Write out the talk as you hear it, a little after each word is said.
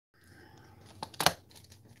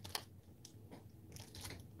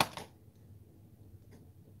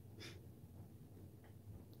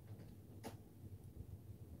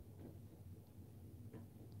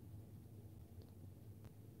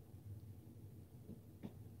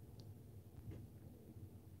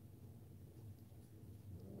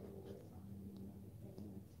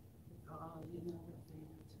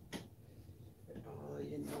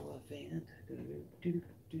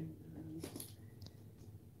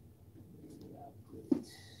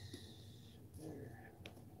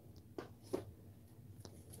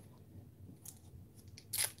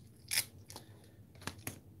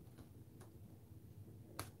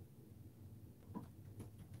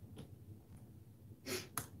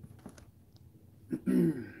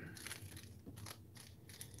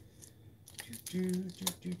Let's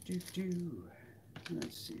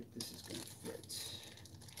see if this is going to fit.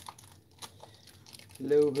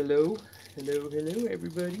 Hello, hello. Hello, hello,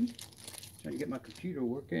 everybody. Trying to get my computer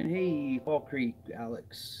working. Hey, Fall Creek,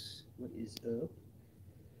 Alex. What is up?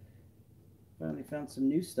 Finally found some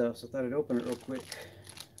new stuff, so I thought I'd open it real quick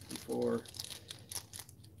before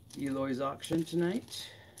Eloy's auction tonight.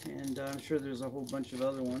 And I'm sure there's a whole bunch of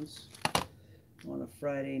other ones on a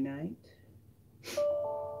Friday night.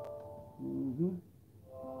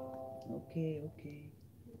 Okay, okay.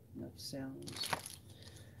 Enough sounds.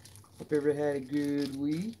 Hope everybody had a good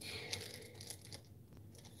week.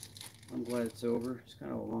 I'm glad it's over. It's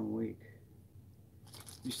kind of a long week.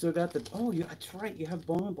 You still got the... Oh, that's right. You have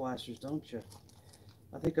Bowman Blasters, don't you?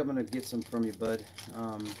 I think I'm going to get some from you, bud.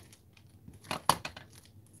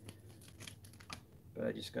 But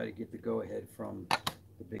I just got to get the go-ahead from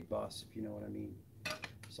the big boss, if you know what I mean.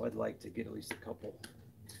 So I'd like to get at least a couple.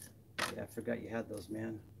 Yeah, I forgot you had those,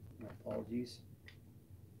 man. My apologies.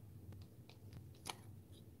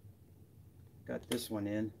 Got this one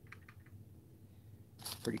in.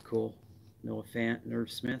 Pretty cool. Noah Fant,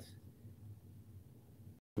 Nerve Smith.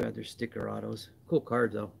 Got their sticker autos. Cool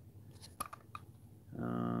card though.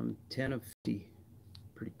 10 of 50.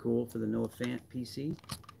 Pretty cool for the Noah Fant PC.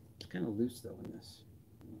 It's kind of loose though in this.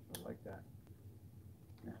 I don't know if I like that.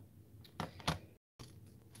 Yeah.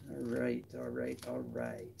 Alright, alright,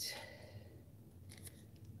 alright.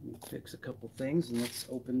 Let me fix a couple things and let's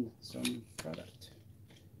open some product.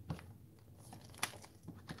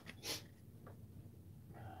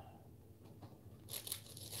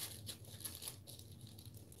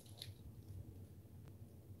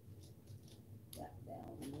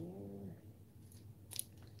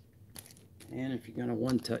 And if you're going to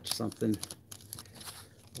one-touch something,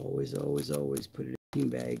 always, always, always put it in a team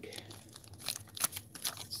bag.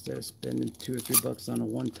 Instead of spending $2 or $3 on a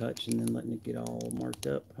one-touch and then letting it get all marked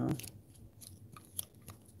up, huh?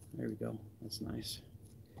 There we go. That's nice.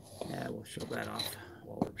 Yeah, we'll show that off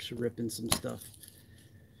while we're ripping some stuff.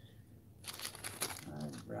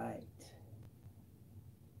 All right.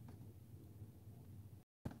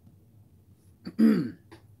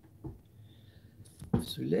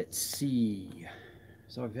 So let's see.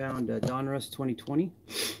 So I found Donruss 2020.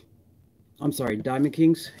 I'm sorry, Diamond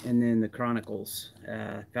Kings, and then the Chronicles.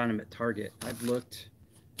 Found them at Target. I've looked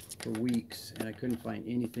for weeks and I couldn't find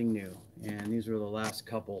anything new. And these were the last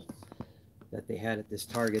couple that they had at this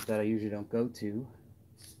Target that I usually don't go to.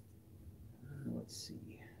 Let's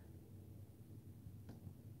see.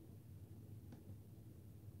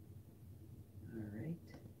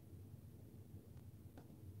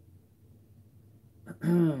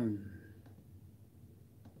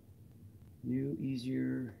 New,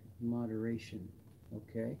 easier moderation.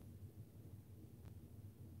 Okay.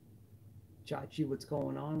 Chachi, what's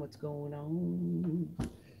going on? What's going on?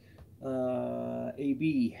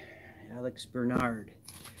 AB, Alex Bernard.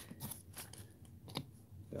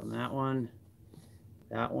 Found that one.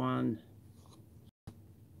 That one.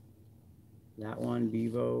 That one,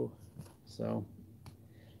 Bevo. So,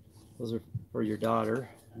 those are for your daughter.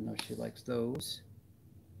 I know she likes those.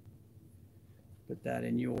 Put that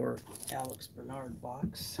in your Alex Bernard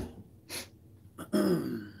box.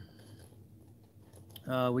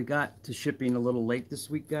 We got to shipping a little late this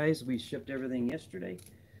week, guys. We shipped everything yesterday.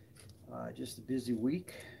 Just a busy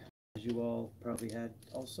week, as you all probably had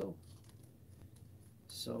also.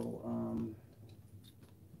 So,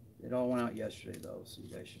 it all went out yesterday, though, so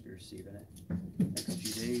you guys should be receiving it next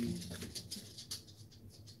few days.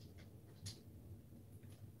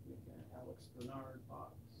 Alex Bernard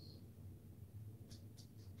box.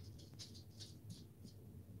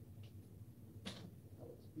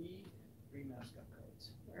 Alex B, 3 mascot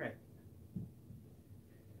cards. All right.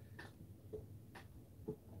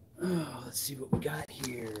 Oh, let's see what we got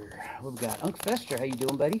here. What we got? Uncle Fester, how you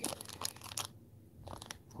doing, buddy?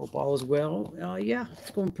 Hope all is well. Yeah,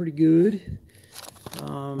 it's going pretty good.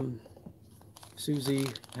 Susie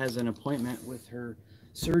has an appointment with her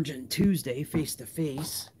surgeon Tuesday,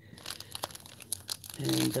 face-to-face.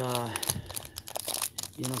 And,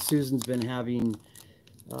 you know, Susan's been having,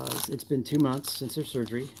 it's been 2 months since her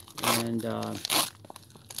surgery. And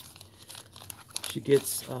she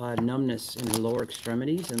gets numbness in her lower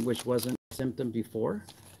extremities, and which wasn't a symptom before.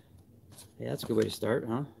 Yeah, that's a good way to start,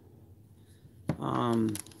 huh?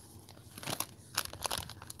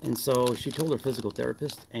 And so she told her physical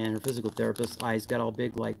therapist, and her physical therapist's eyes got all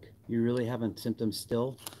big, like, you really having symptoms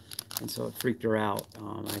still? And so it freaked her out.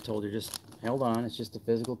 I told her, just hold on, it's just a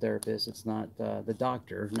physical therapist. It's not the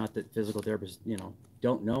doctor. Not that physical therapists, you know,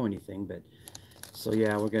 don't know anything, but so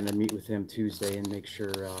yeah, we're going to meet with him Tuesday and make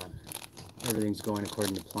sure everything's going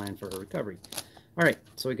according to plan for her recovery. All right,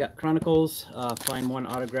 so we got Chronicles. Find one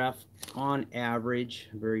autograph on average,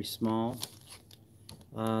 very small.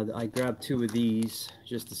 I grabbed 2 of these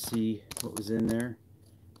just to see what was in there.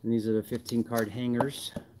 And these are the 15 card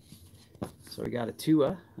hangers. So we got a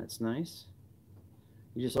Tua, that's nice.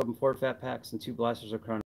 You just opened 4 fat packs and 2 blasters of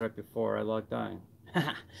Chronicles right before I logged on.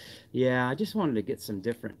 Yeah, I just wanted to get some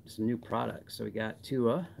new products. So we got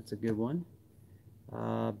Tua, that's a good one.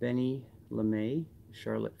 Benny LeMay,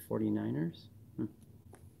 Charlotte 49ers.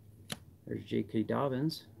 There's J.K.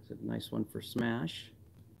 Dobbins. It's a nice one for Smash.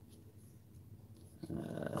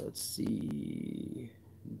 Let's see.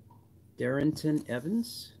 Darrington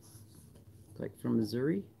Evans. Like from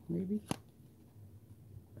Missouri, maybe?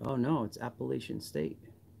 Oh, no, it's Appalachian State.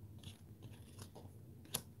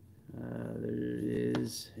 There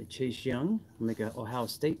is a Chase Young. I'll make an Ohio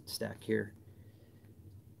State stack here.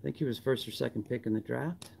 I think he was first or second pick in the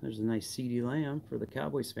draft. There's a nice CeeDee Lamb for the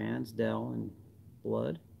Cowboys fans. Dell and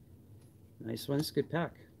Blood. Nice one. It's a good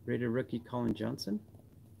pack. Rated rookie Colin Johnson.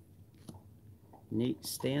 Nate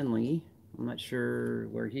Stanley. I'm not sure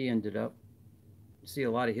where he ended up. See a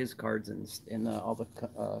lot of his cards in all the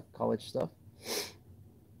college stuff.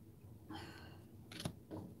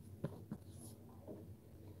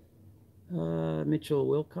 Mitchell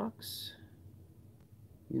Wilcox,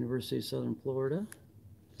 University of Southern Florida.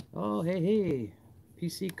 Oh, hey,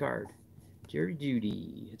 PC card. Jerry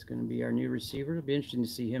Jeudy. It's going to be our new receiver. It'll be interesting to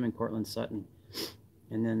see him and Cortland Sutton.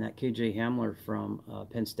 And then that KJ Hamler from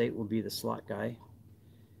Penn State will be the slot guy.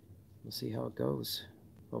 We'll see how it goes.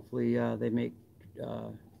 Hopefully they make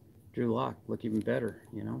Drew Lock look even better,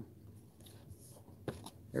 you know.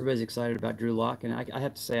 Everybody's excited about Drew Lock, and I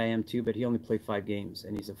have to say I am too. But he only played 5 games,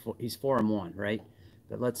 and he's 4-1, right?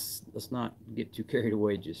 But let's not get too carried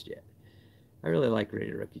away just yet. I really like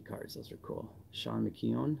rated rookie cards; those are cool. Sean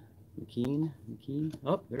McKeon.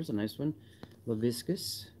 Oh, there's a nice one.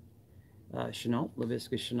 Laviscus Chenault.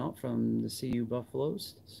 Laviscus Chenault from the CU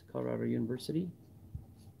Buffaloes, Colorado University.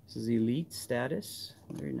 This is elite status.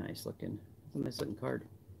 Very nice looking. It's a nice looking card.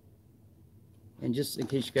 And just in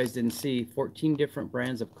case you guys didn't see, 14 different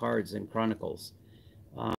brands of cards in Chronicles.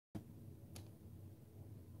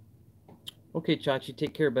 Okay, Chachi,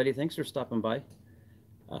 take care, buddy. Thanks for stopping by.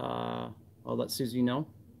 I'll let Susie know.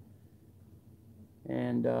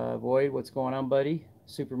 And Void, what's going on, buddy?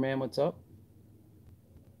 Superman, what's up?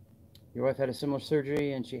 Your wife had a similar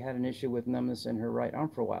surgery, and she had an issue with numbness in her right arm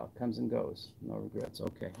for a while. Comes and goes. No regrets.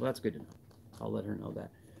 Okay, well, that's good to know. I'll let her know that.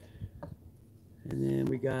 And then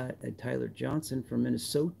we got a Tyler Johnson from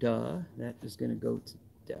Minnesota. That is going to go to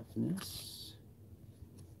Deafness.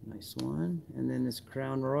 Nice one. And then this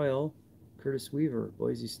Crown Royal, Curtis Weaver,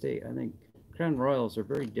 Boise State. I think Crown Royals are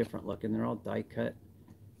very different looking. They're all die cut.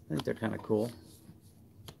 I think they're kind of cool.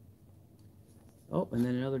 Oh, and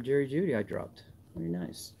then another Jerry Jeudy I dropped. Very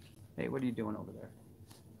nice. Hey, what are you doing over there?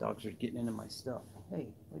 Dogs are getting into my stuff. Hey,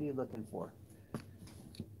 what are you looking for?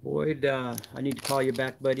 Boyd, I need to call you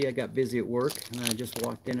back, buddy. I got busy at work, and I just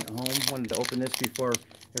walked in at home. Wanted to open this before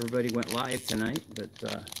everybody went live tonight, but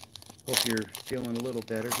hope you're feeling a little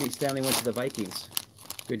better. Nate Stanley went to the Vikings.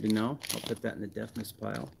 Good to know. I'll put that in the deafness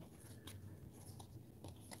pile.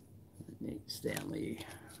 Nate Stanley.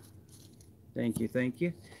 Thank you, thank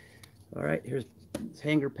you. All right, here's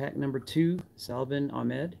hanger pack number 2, Salvin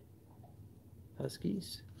Ahmed,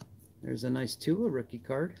 Huskies. There's a nice Tua rookie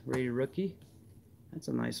card, rated rookie. That's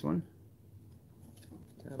a nice one.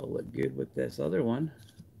 That'll look good with this other one.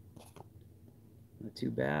 Not too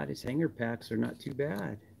bad. His hanger packs are not too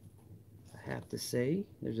bad, I have to say.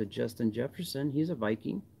 There's a Justin Jefferson. He's a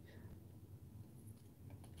Viking.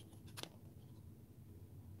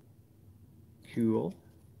 Cool.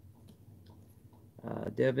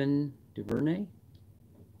 Devin Duvernay,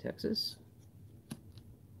 Texas.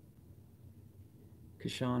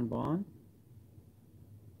 Keyshawn Vaughn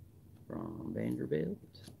from Vanderbilt.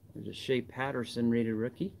 There's a Shea Patterson rated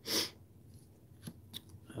rookie.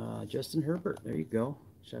 Justin Herbert, there you go.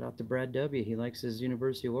 Shout out to Brad W. He likes his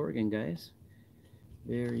University of Oregon guys.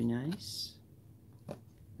 Very nice.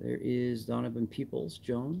 There is Donovan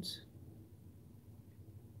Peoples-Jones.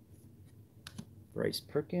 Bryce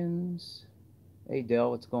Perkins. Hey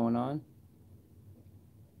Dell, what's going on?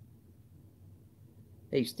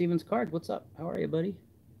 Hey Steven's Card, what's up? How are you, buddy?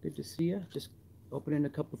 Good to see you. Just opening a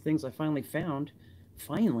couple things I finally found.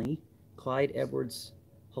 Clyde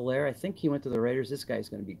Edwards-Helaire. I think he went to the Raiders. This guy's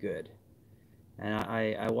going to be good. And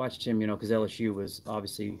I watched him, you know, because LSU was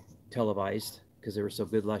obviously televised because they were so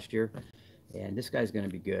good last year. And this guy's going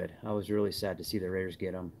to be good. I was really sad to see the Raiders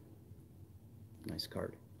get him. Nice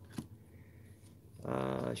card.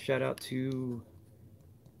 Shout out to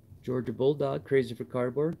Georgia Bulldog, Crazy for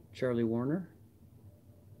Cardboard, Charlie Warner.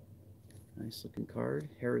 Nice looking card.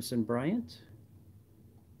 Harrison Bryant.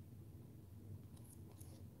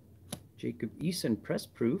 Jacob Eason press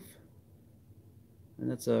proof. And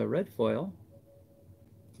that's a red foil.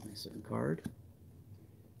 Nice looking card.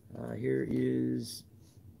 Here is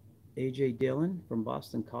A.J. Dillon from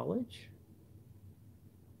Boston College.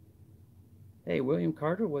 Hey, William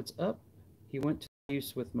Carter, what's up? He went to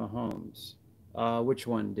use with Mahomes. Which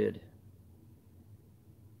one did?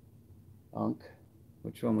 Unk.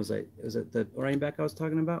 Which one was I? Was it the running back I was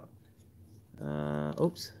talking about?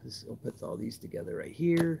 Oops. I'll put all these together right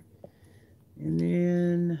here. And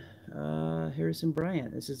then Harrison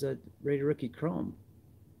Bryant. This is a Rated Rookie Chrome.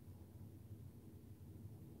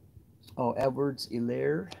 Oh,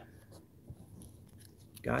 Edwards-Helaire.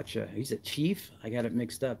 Gotcha. He's a Chief? I got it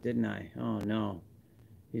mixed up, didn't I? Oh, no.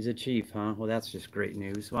 He's a Chief, huh? Well, that's just great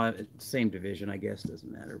news. Well, same division, I guess.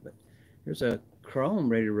 Doesn't matter. But here's a Chrome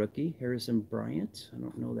Rated Rookie. Harrison Bryant. I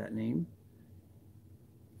don't know that name.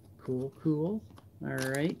 Cool, cool. All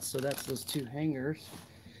right. So that's those two hangers.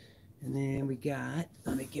 And then we got,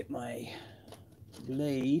 let me get my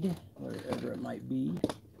blade, wherever it might be.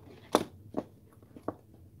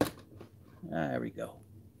 There we go.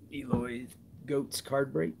 Eloy Goats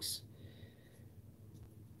card breaks.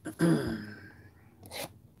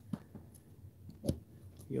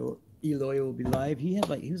 Eloy will be live. He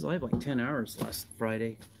was live like 10 hours last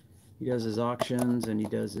Friday. He does his auctions and he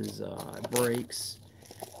does his breaks.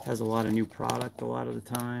 Has a lot of new product a lot of the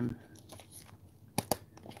time.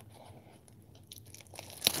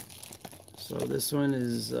 So this one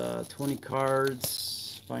is 20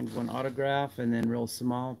 cards, find one autograph, and then real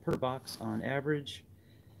small per box on average.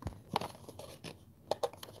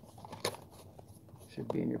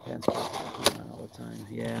 Should be in your pants pocket all the time.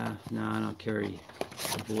 Yeah, no, I don't carry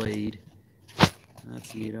a blade.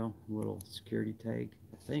 That's neato. Little security tag,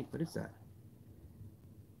 I think. What is that?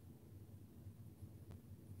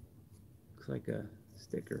 Looks like a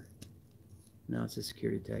sticker. No, it's a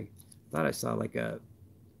security tag. Thought I saw like a,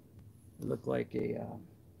 it looked like a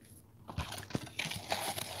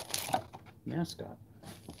mascot.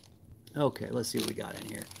 Okay, let's see what we got in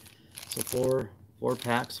here. So four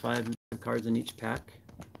packs, 5 cards in each pack.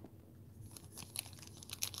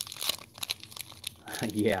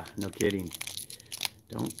 Yeah, no kidding.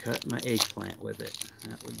 Don't cut my eggplant with it.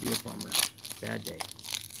 That would be a bummer. Bad day.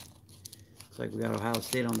 Looks like we got Ohio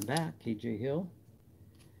State on the back. KJ Hill.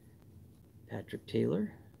 Patrick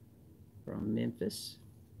Taylor from Memphis.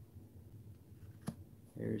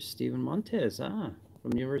 There's Steven Montez, from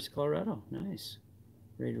the University of Colorado. Nice.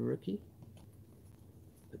 Rated Rookie.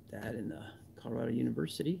 Put that in the Colorado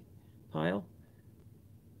University pile.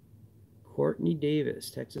 Courtney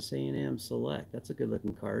Davis, Texas A&M Select. That's a good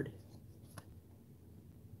looking card.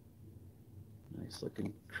 Nice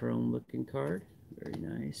looking chrome looking card. Very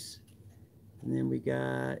nice. And then we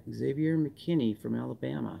got Xavier McKinney from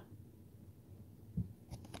Alabama.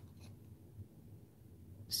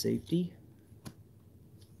 Safety.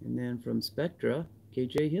 And then from Spectra,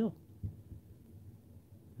 KJ Hill.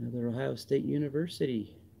 Another Ohio State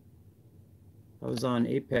University. I was on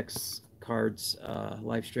Apex Cards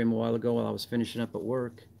live stream a while ago while I was finishing up at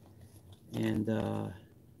work. And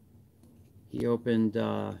he opened,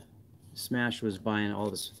 Smash was buying all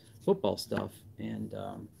this football stuff. And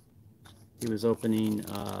he was opening,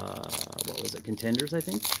 what was it, Contenders, I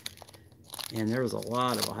think? And there was a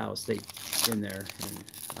lot of Ohio State in there. And,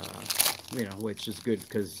 you know, which is good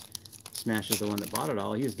because Smash is the one that bought it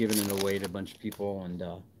all. He was giving it away to a bunch of people, and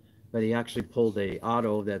but he actually pulled a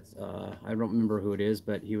auto that I don't remember who it is,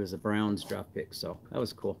 but he was a Browns draft pick, so that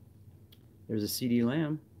was cool. There's a CD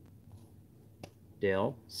Lamb,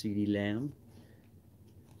 Dale CD Lamb,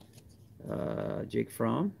 Jake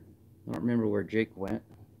Fromm. I don't remember where Jake went.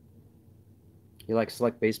 You like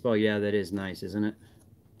Select Baseball? Yeah, that is nice, isn't it?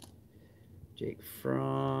 Jake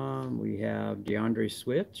Fromm. We have DeAndre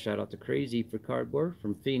Swift. Shout out to Crazy for Cardboard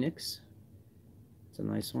from Phoenix. It's a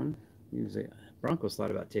nice one. He was a Broncos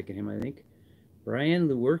thought about taking him, I think. Brian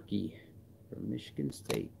Lewerke from Michigan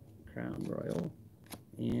State. Crown Royal.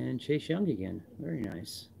 And Chase Young again. Very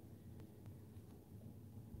nice.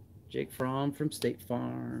 Jake Fromm from State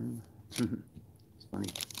Farm. It's funny.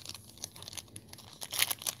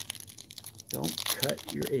 Don't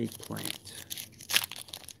cut your eggplant.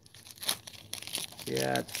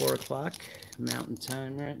 Yeah, it's 4 o'clock Mountain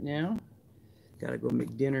Time right now. Gotta go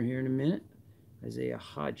make dinner here in a minute. Isaiah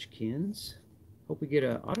Hodgkins. Hope we get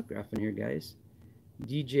an autograph in here, guys.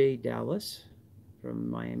 DJ Dallas from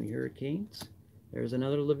Miami Hurricanes. There's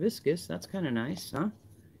another Laviscus. That's kind of nice, huh?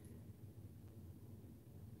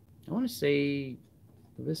 I want to say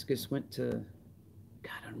Laviscus went to,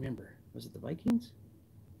 God, I don't remember. Was it the Vikings?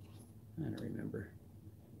 I don't remember.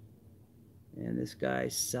 And this guy,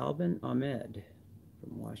 Salvin Ahmed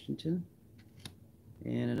from Washington.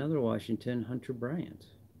 And another Washington, Hunter Bryant.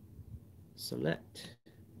 Select.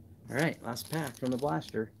 All right, last pack from the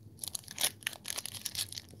blaster.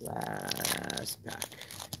 Last pack.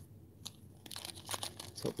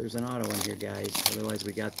 Let's hope there's an auto in here, guys. Otherwise,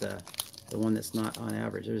 we got the one that's not on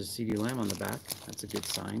average. There's a CeeDee Lamb on the back. That's a good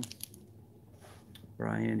sign.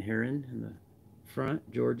 Brian Heron in the front.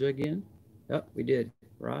 Georgia again. Oh, we did.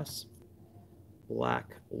 Ross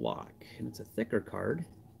Blacklock. And it's a thicker card.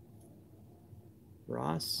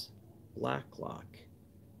 Ross Blacklock.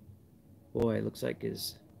 Boy, it looks like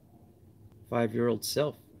his 5-year-old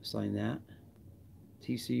self signed that.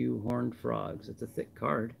 TCU Horned Frogs. It's a thick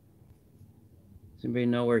card. Does anybody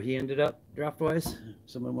know where he ended up draft-wise?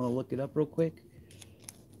 Someone want to look it up real quick?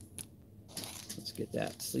 Let's get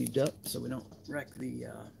that sleeved up so we don't wreck the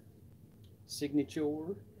signature.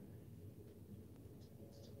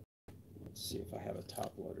 Let's see if I have a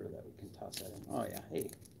top loader that we can toss that in. Oh yeah, hey,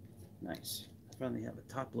 nice. I finally have a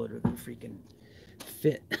top loader that freaking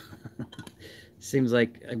fit. Seems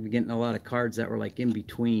like I'm getting a lot of cards that were like in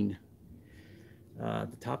between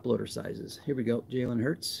the top loader sizes. Here we go. Jalen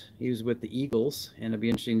Hurts. He was with the Eagles, and it'll be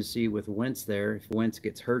interesting to see with Wentz there if Wentz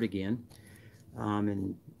gets hurt again,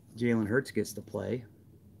 and Jalen Hurts gets to play.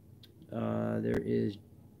 There is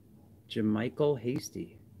Jamichael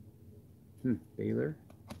Hasty. Baylor.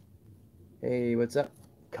 Hey, what's up,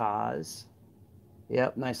 Kaz?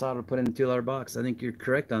 Yep, nice auto to put in the $2 box. I think you're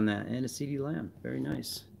correct on that. And a CeeDee Lamb. Very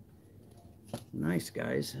nice. Nice,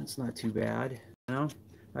 guys. That's not too bad. You know,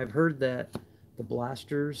 I've heard that the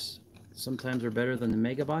blasters sometimes are better than the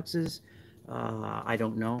mega boxes. I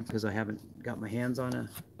don't know because I haven't got my hands on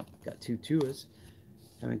got two Tuas.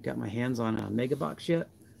 Haven't got my hands on a mega box yet.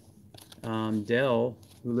 Dell,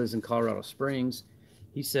 who lives in Colorado Springs,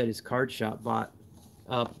 he said his card shop bought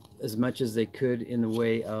up as much as they could in the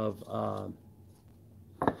way of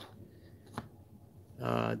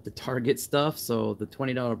the Target stuff. So the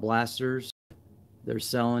 $20 blasters, they're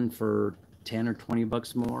selling for 10 or 20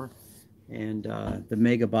 bucks more, and the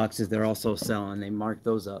mega boxes they're also selling. They mark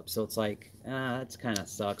those up, so it's like it's kind of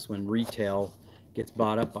sucks when retail gets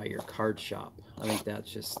bought up by your card shop. I think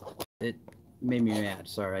that's just, it made me mad.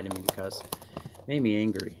 Sorry, I didn't mean to cuss. Made me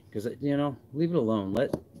angry because, you know, leave it alone.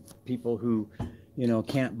 Let people who, you know,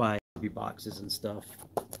 can't buy boxes and stuff,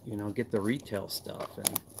 you know, get the retail stuff.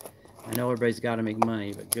 And I know everybody's got to make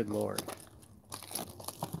money, but good Lord.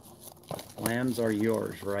 Lambs are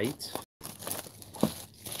yours, right?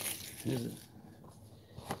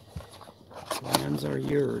 Lambs are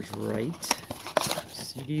yours, right?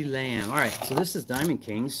 CeeDee Lamb. All right, so this is Diamond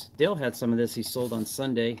Kings. Dale had some of this. He sold on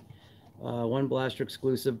Sunday. One blaster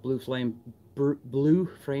exclusive, blue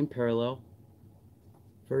frame parallel.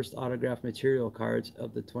 First autograph material cards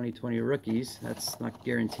of the 2020 rookies. That's not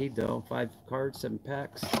guaranteed though. 5 cards, 7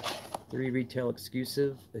 packs, 3 retail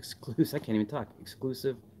exclusive. I can't even talk.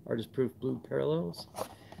 Exclusive artist proof blue parallels.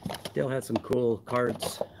 Dale had some cool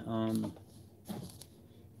cards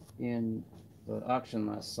in the auction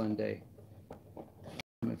last Sunday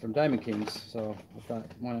from Diamond Kings. So I thought,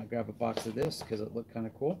 why not grab a box of this because it looked kind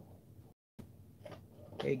of cool.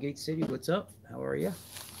 Hey Gate City, what's up? How are you?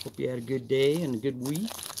 Hope you had a good day and a good week.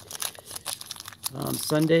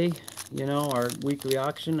 Sunday, you know, our weekly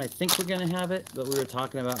auction, I think we're going to have it, but we were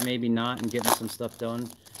talking about maybe not and getting some stuff done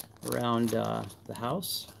around the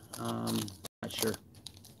house. Not sure.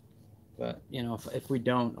 But, you know, if we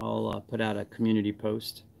don't, I'll put out a community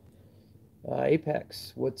post.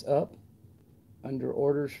 Apex, what's up? Under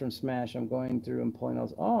orders from Smash, I'm going through and pulling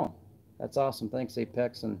those. Oh, that's awesome. Thanks,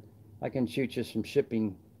 Apex. And I can shoot you some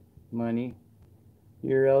shipping money.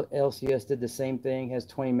 Your LCS did the same thing, has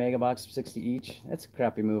 20 megabox, 60 each. That's a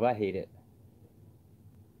crappy move. I hate it.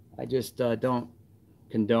 I just don't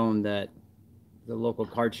condone that the local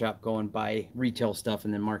card shop go and buy retail stuff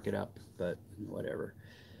and then mark it up, but whatever.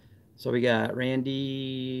 So we got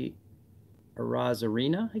Randy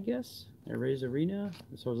Arozarena, I guess. Arozarena.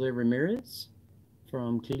 It's Jose Ramirez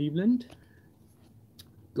from Cleveland.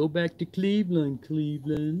 Go back to Cleveland,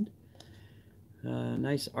 Cleveland.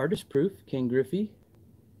 Nice artist proof, Ken Griffey.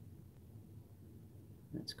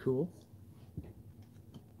 That's cool.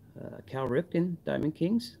 Cal Ripken, Diamond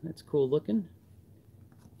Kings. That's cool looking.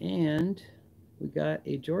 And we got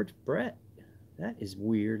a George Brett. That is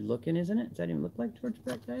weird looking, isn't it? Does that even look like George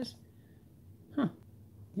Brett, guys? Huh.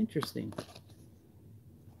 Interesting.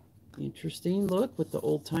 Interesting look with the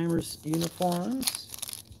old timers uniforms.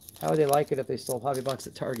 How would they like it if they sold Hobby Box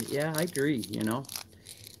at Target? Yeah, I agree, you know.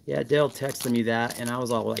 Yeah, Dale texted me that, and I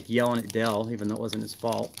was all like yelling at Dale, even though it wasn't his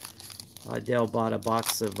fault. Dale bought a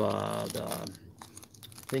box of I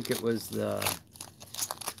think it was the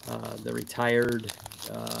retired.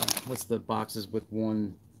 What's the boxes with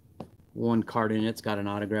one card in it? It's got an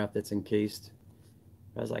autograph that's encased.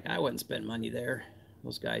 I was like, I wouldn't spend money there.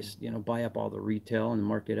 Those guys, you know, buy up all the retail and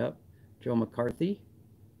mark it up. Joe McCarthy,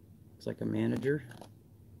 looks like a manager.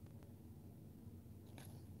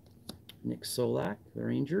 Nick Solak, the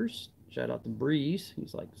Rangers. Shout out to Breeze.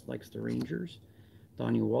 He's likes the Rangers.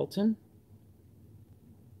 Donnie Walton,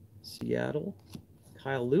 Seattle.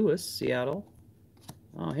 Kyle Lewis, Seattle.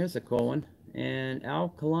 Oh, here's a cool one. And Al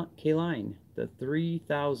Kaline, the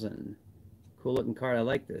 3000. Cool looking card. I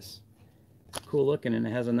like this. Cool looking, and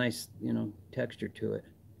it has a nice, you know, texture to it.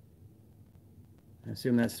 I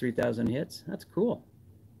assume that's 3,000 hits. That's cool.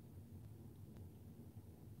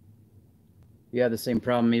 You have the same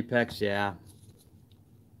problem, Apex? Yeah.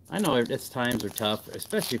 I know its times are tough,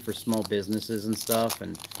 especially for small businesses and stuff.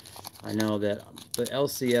 And I know that the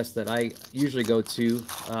LCS that I usually go to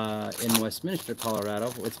in Westminster,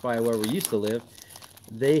 Colorado, it's by where we used to live,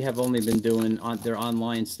 they have only been doing their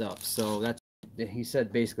online stuff. So that's, he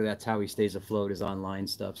said basically that's how he stays afloat, is online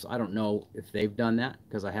stuff. So I don't know if they've done that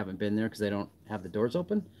because I haven't been there because they don't have the doors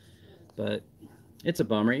open. But it's a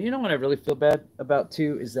bummer. You know what I really feel bad about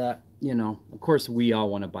too is that, you know, of course we all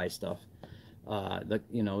want to buy stuff.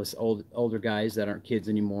 You know, it's older guys that aren't kids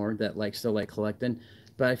anymore that still like collecting.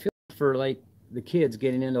 But I feel for like the kids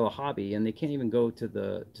getting into a hobby and they can't even go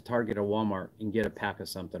to Target or Walmart and get a pack of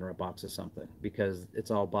something or a box of something because it's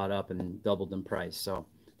all bought up and doubled in price. So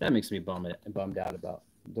that makes me bummed out about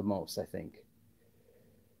the most, I think.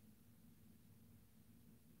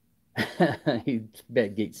 He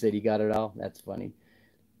bet Gate City got it all. That's funny.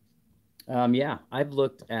 Yeah, I've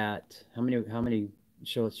looked at how many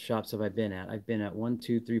shops have I been at? I've been at one,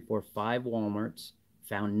 two, three, four, five Walmarts,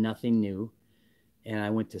 found nothing new, and I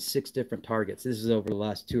went to 6 different Targets. This is over the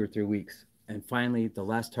last 2 or 3 weeks, and finally, the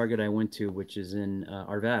last Target I went to, which is in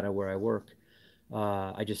Arvada, where I work,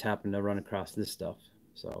 I just happened to run across this stuff.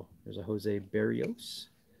 So there's a Jose Barrios,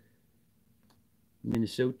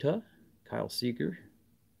 Minnesota, Kyle Seager,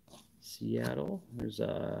 Seattle. There's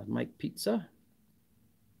a Mike Pizza,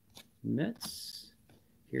 Mets.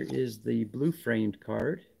 Here is the blue framed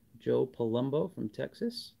card, Joe Palumbo from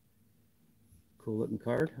Texas. Cool looking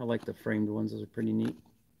card. I like the framed ones. Those are pretty neat.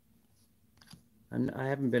 I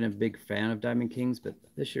haven't been a big fan of Diamond Kings, but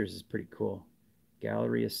this year's is pretty cool.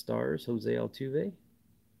 Gallery of Stars, Jose Altuve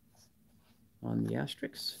on the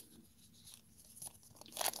asterisks.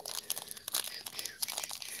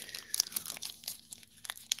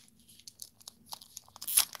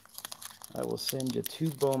 I will send you 2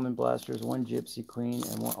 Bowman Blasters, 1 Gypsy Queen,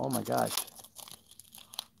 and 1, oh my gosh.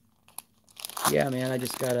 Yeah, man, I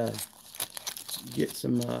just gotta get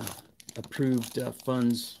some approved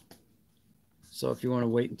funds. So if you want to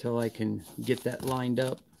wait until I can get that lined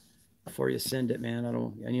up before you send it, man,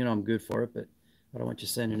 and you know I'm good for it, but I don't want you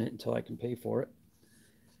sending it until I can pay for it.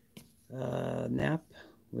 Nap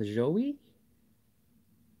Lajoie.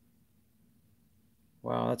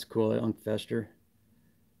 Wow, that's cool. That Unkfester.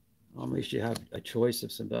 At least you have a choice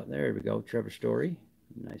of some. There we go. Trevor Story.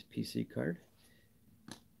 Nice PC card.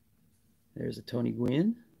 There's a Tony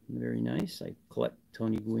Gwynn. Very nice. I collect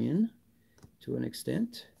Tony Gwynn to an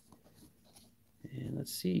extent. And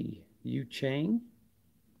let's see. Yu Chang.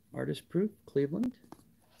 Artist Proof. Cleveland.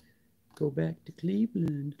 Go back to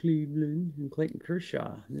Cleveland. Cleveland. And Clayton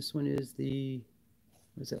Kershaw. And this one is the...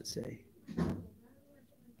 What does that say? I'm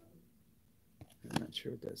not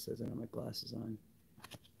sure what that says. I don't have my glasses on.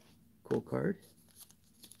 Cool card.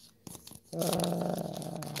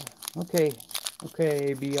 Okay,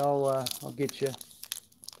 AB, I'll get you.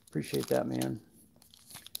 Appreciate that, man.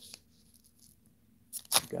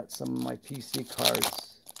 Got some of my PC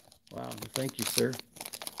cards. Wow, well, thank you, sir.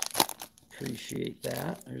 Appreciate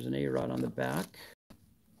that. There's an A-Rod on the back.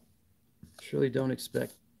 Surely don't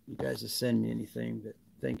expect you guys to send me anything, but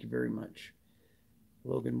thank you very much.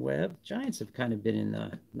 Logan Webb. Giants have kind of been in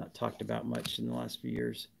the, not talked about much in the last few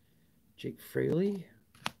years. Jake Fraley.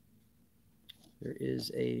 There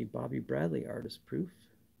is a Bobby Bradley Artist Proof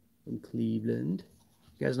from Cleveland.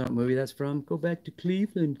 You guys know what movie that's from? Go back to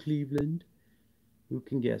Cleveland, Cleveland. Who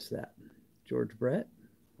can guess that? George Brett,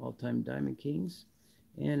 all-time Diamond Kings,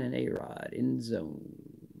 and an A-Rod in zone.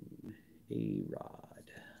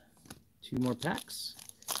 A-Rod. 2 more packs.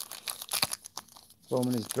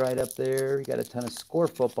 Bowman is dried up there. You got a ton of Score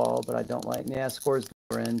football, but I don't like. Yeah, Score's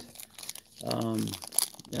the end.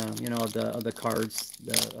 You know, the cards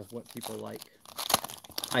of what people like,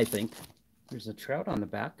 I think. There's a Trout on the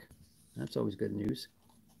back. That's always good news.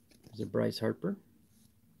 There's a Bryce Harper.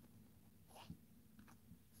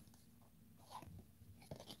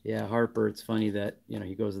 Yeah, Harper. It's funny that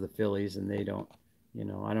he goes to the Phillies and they don't.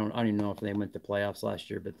 I don't even know if they went to playoffs last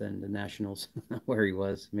year, but then the Nationals, where he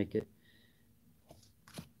was, make it.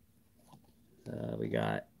 We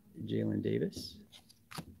got Jalen Davis,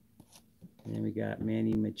 and then we got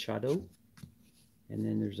Manny Machado, and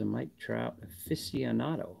then there's a Mike Trout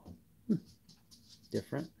aficionado.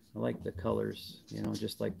 Different. I like the colors,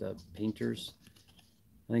 just like the painters.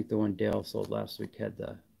 I think the one Dale sold last week had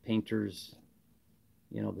the painters,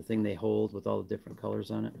 the thing they hold with all the different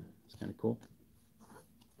colors on it. It's kind of cool.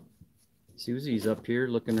 Susie's up here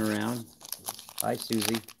looking around. Hi,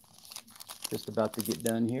 Susie. Just about to get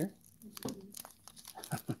done here.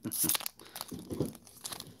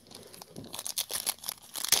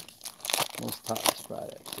 Most Topps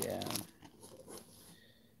products, yeah.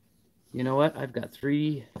 You know what? I've got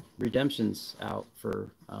 3 redemptions out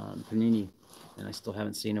for Panini, and I still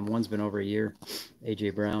haven't seen them. One's been over a year.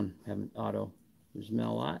 AJ Brown, haven't auto. There's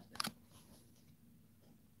Mel Ott.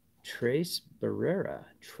 Trace Barrera.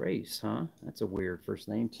 Trace, huh? That's a weird first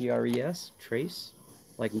name. Tres. Trace.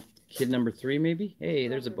 Like kid number 3, maybe? Hey,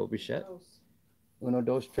 there's a Bo Bichette. Uno,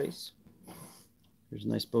 dos, Trace. There's a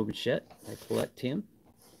nice Bo Bichette. I collect him.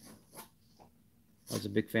 I was a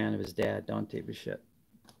big fan of his dad, Dante Bichette.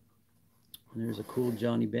 And there's a cool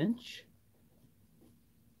Johnny Bench.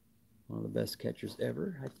 One of the best catchers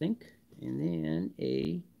ever, I think. And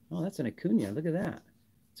then oh, that's an Acuna. Look at that.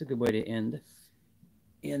 It's a good way to end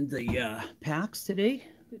the packs today.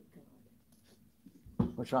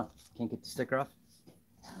 What's wrong? Can't get the sticker off?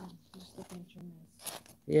 Just looking at your mess.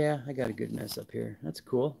 Yeah, I got a good mess up here. That's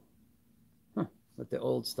cool. Huh, with the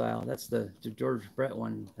old style. That's the George Brett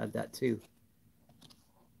one. Had that too.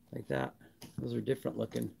 Like that. Those are different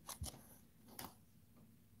looking.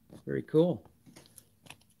 Very cool.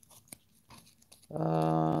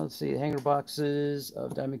 Let's see. Hanger boxes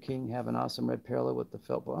of Diamond King have an awesome red parallel with the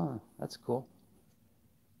felt. Oh, that's cool.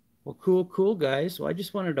 Well, cool, guys. Well, I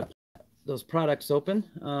just wanted to put those products open.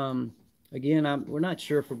 Again, we're not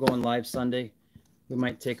sure if we're going live Sunday. We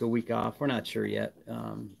might take a week off. We're not sure yet.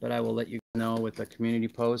 But I will let you know with a community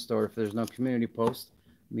post, or if there's no community post,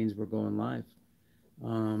 it means we're going live.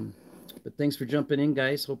 But thanks for jumping in,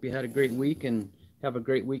 guys. Hope you had a great week and have a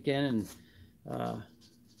great weekend. And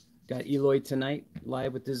got Eloy tonight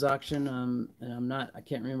live with this auction. And I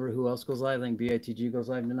can't remember who else goes live. I think BITG goes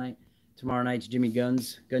live tonight. Tomorrow night's Jimmy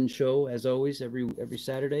Gunn's gun show, as always, every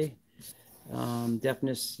Saturday.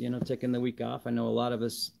 Deafness, taking the week off. I know a lot of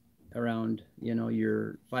us around,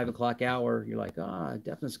 your 5 o'clock hour, you're like,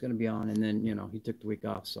 Deafness is going to be on. And then, he took the week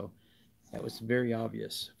off. So that was very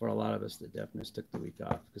obvious for a lot of us that Deafness took the week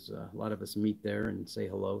off, because a lot of us meet there and say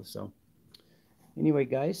hello. So anyway,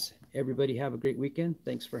 guys, everybody have a great weekend.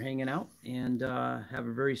 Thanks for hanging out, and have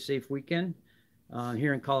a very safe weekend.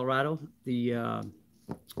 Here in Colorado,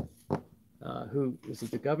 who was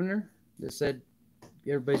it, the governor that said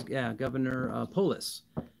Governor Polis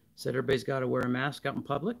said everybody's got to wear a mask out in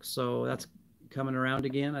public. So that's coming around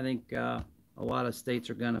again. I think a lot of states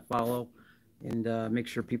are going to follow and make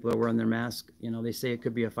sure people are wearing their mask. They say it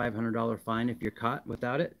could be a $500 fine if you're caught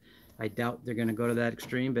without it. I doubt they're going to go to that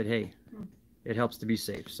extreme, but hey, it helps to be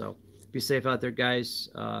safe. So be safe out there, guys.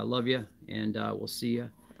 Love you, and we'll see you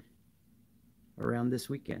around this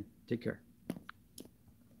weekend. Take care.